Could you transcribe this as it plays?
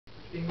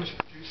English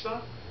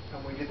producer,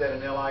 and we did that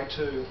in LA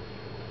too.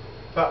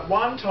 But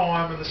one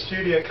time in the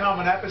studio,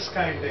 Carmen Appice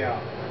came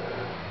down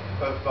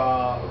of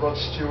Rod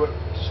Stewart,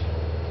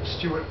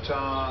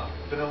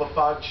 Vanilla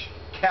Fudge,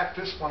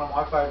 Cactus, one of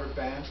my favourite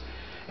bands.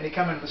 And he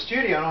came into the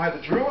studio, and I had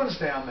the Druins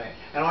down there,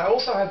 and I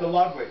also had the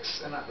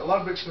Ludwigs, and the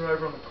Ludwigs were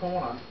over on the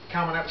corner.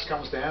 Carmen Appice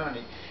comes down,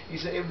 and he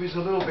was a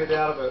little bit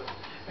out of it,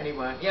 and he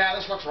went, "Yeah,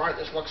 this looks right,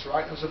 this looks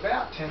right." And it was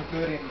about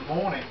 10:30 in the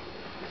morning,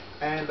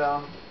 and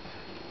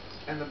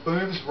the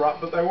booms were up,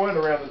 but they weren't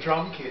around the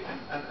drum kit,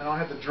 and I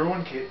had the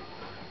Druin kit,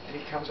 and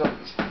he comes up and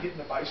he's hitting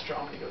the bass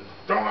drum, and he goes,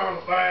 "Don't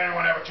let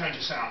anyone ever change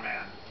your sound,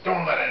 man.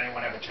 Don't let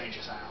anyone ever change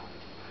your sound."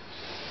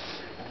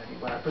 And then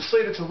he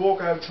proceeded to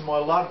walk over to my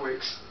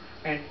Ludwigs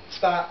and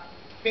start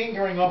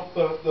fingering off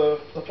the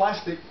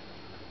plastic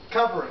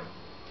covering.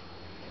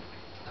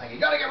 Like, "You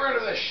got to get rid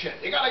of this shit.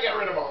 You got to get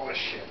rid of all this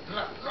shit.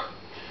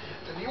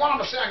 If you want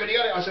them to sound good, you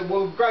got to." I said,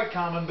 "Well, great,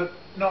 Carmen, but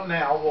not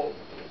now." Well,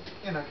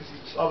 you know,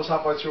 because I was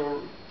halfway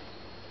through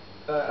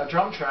a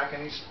drum track,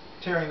 and he's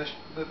tearing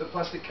the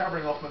plastic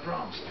covering off my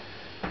drums.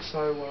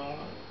 So,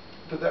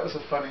 but that was a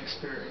fun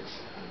experience.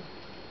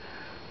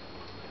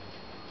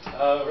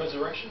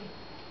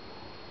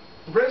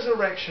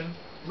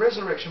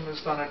 Resurrection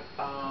was done at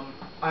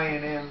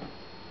A&M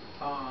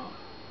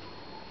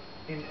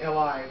in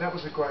LA. That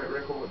was a great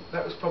record.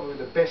 That was probably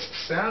the best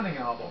sounding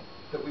album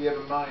that we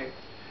ever made.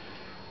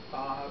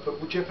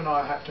 But Jeff and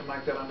I had to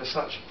make that under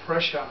such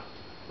pressure,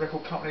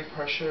 record company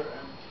pressure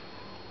and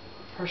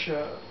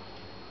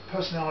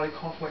personality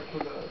conflict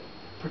with the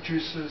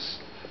producers.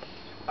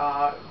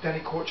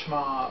 Danny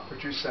Korchmar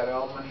produced that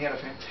album, and he had a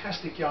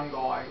fantastic young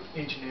guy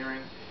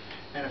engineering,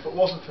 and if it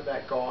wasn't for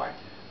that guy,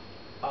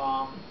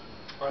 I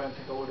don't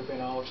think I would have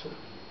been able to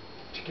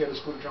get as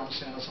good a drum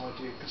sound as I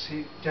did, because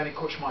Danny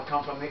Korchmar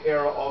come from the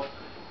era of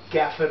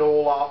gaff it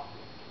all up.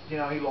 You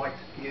know, he liked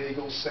the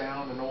Eagles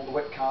sound and all the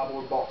wet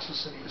cardboard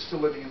boxes, and he was still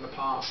living in the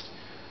past.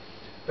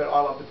 But I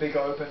love the big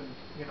open,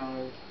 you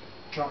know,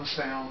 drum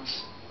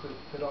sounds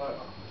that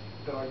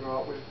I grew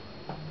up with.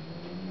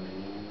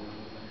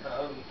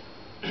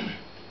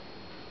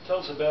 Tell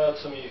us about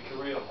some of your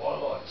career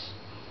highlights.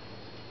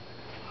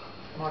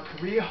 My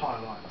career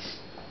highlights.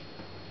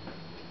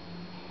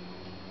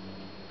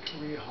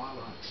 Career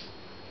highlights.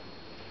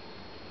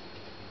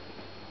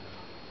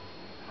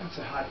 That's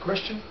a hard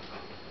question.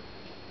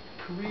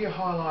 Career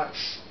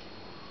highlights.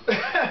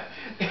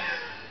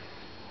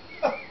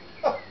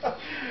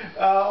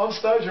 On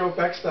stage or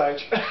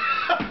backstage?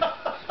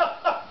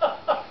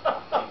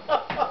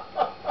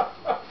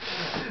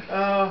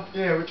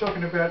 Yeah, we're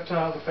talking about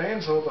the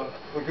fans or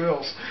the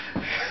girls.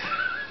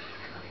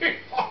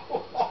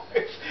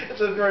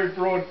 It's a very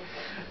broad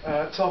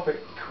topic.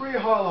 Career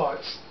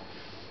highlights.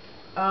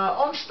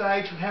 On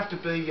stage would have to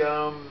be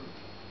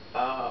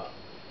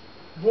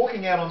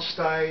walking out on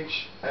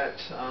stage at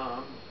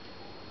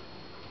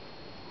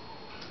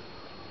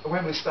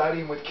Wembley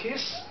Stadium with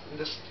Kiss,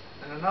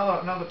 and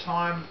another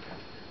time,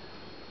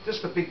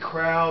 just the big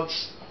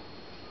crowds,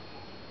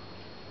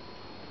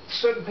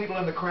 certain people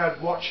in the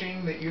crowd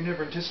watching that you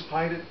never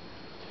anticipated.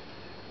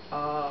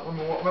 When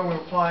we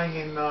were playing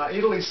in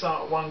Italy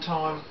one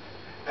time,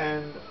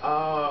 and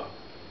I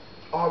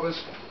was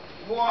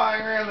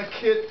flying around the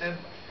kit, and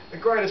the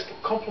greatest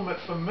compliment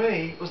for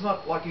me was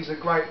not like he's a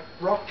great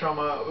rock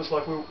drummer. It was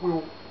like we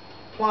were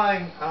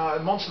playing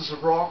Monsters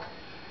of Rock,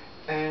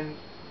 and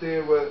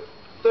there were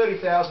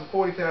 30,000,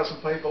 40,000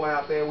 people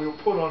out there. We were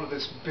put onto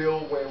this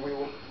bill where we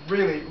were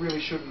really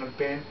shouldn't have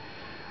been,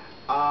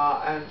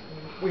 and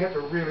we had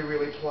to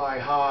really play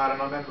hard.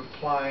 And I remember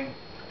playing,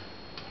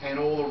 and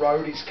all the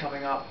roadies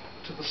coming up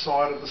to the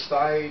side of the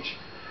stage,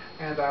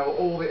 and they were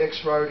all the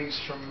ex-roadies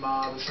from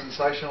the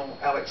sensational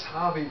Alex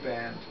Harvey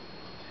band.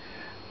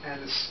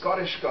 And this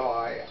Scottish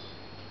guy,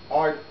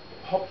 I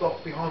hopped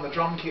off behind the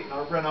drum kit, and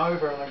I ran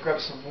over and I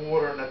grabbed some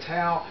water and a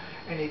towel,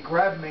 and he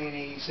grabbed me and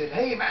he said,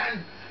 "Hey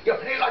man, you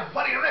play like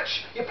Buddy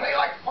Rich, you play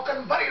like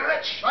fucking Buddy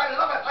Rich, I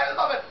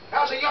love it,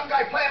 how's a young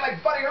guy playing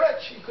like Buddy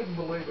Rich?" He couldn't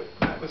believe it.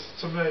 That was,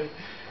 to me,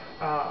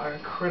 an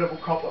incredible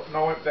compliment, and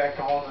I went back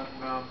on,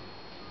 and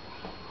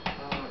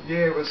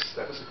yeah,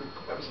 that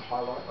was a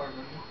highlight, I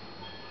remember.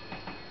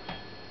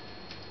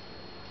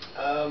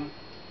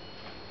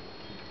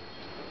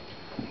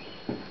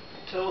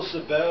 Tell us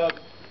about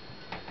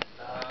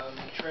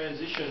the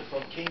transition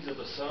from Kings of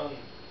the Sun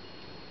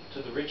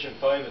to the Rich and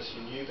Famous,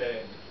 your new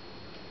band.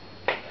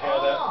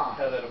 How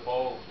that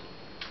evolved.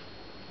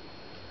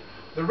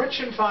 The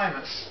Rich and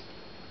Famous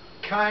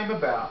came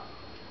about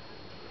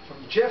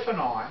from Jeff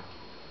and I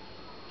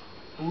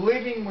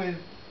living with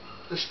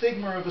the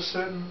stigma of a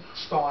certain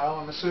style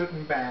and a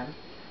certain band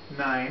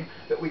name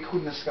that we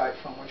couldn't escape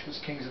from, which was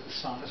Kings of the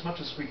Sun. As much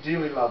as we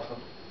dearly love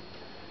them,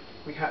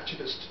 we had to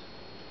just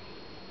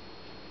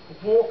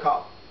walk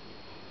up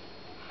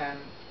and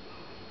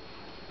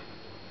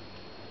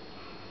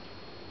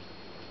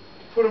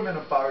put them in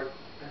a boat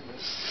and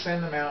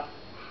send them out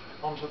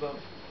onto the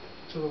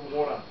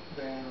water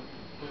there.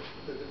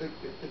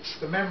 It's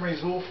the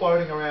memories all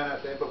floating around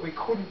out there, but we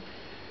couldn't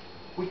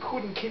we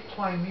couldn't keep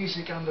playing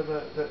music under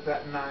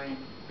that name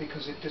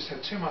because it just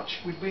had too much.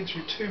 We'd been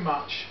through too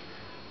much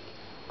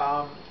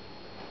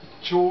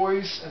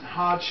joys and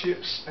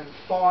hardships and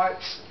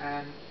fights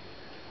and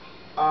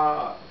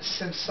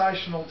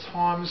sensational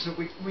times that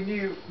we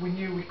knew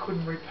we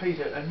couldn't repeat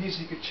it, and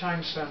music had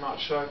changed so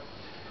much. So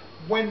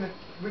when the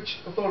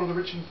thought of the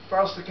Rich and for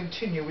us to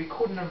continue, we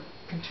couldn't have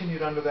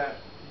continued under that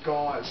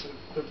guise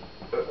of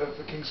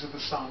the Kings of the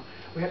Sun.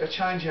 We had to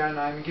change our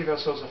name and give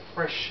ourselves a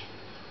fresh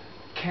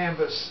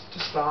canvas to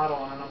start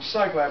on, and I'm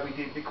so glad we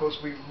did, because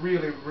we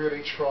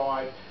really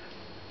tried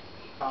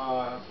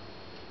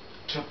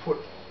to put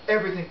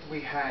everything that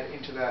we had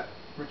into that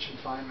Rich and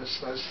Famous,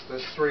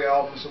 those 3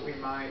 albums that we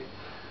made,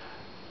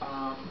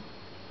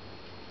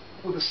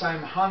 with the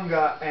same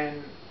hunger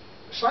and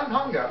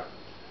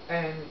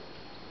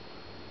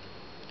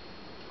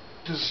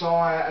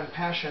desire and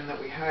passion that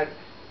we had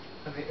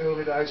in the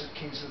early days of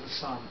Kings of the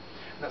Sun.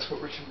 And that's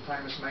what Rich and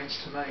Famous means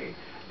to me.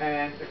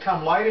 And it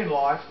come late in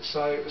life,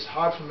 so it was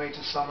hard for me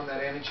to summon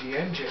that energy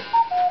and Jeff.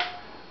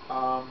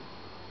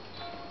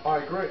 I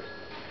agree.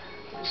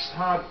 It was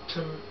hard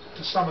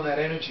to summon that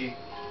energy,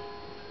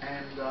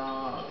 and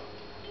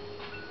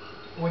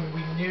when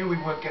we knew we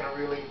weren't going to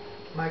really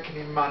make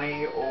any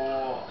money,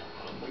 or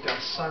we've done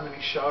so many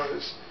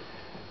shows,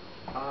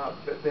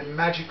 but they're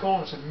magical,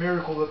 and it's a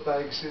miracle that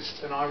they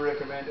exist, and I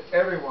recommend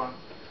everyone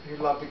who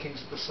love the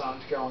Kings of the Sun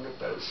to go and get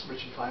those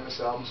Rich and Famous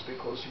albums,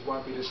 because you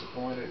won't be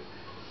disappointed,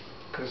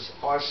 because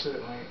I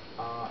certainly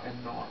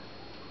am not.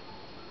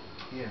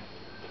 Yeah.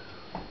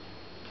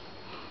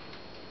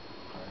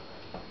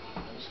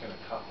 I'm just going to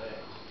cut there.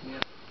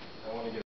 Yeah. I want to get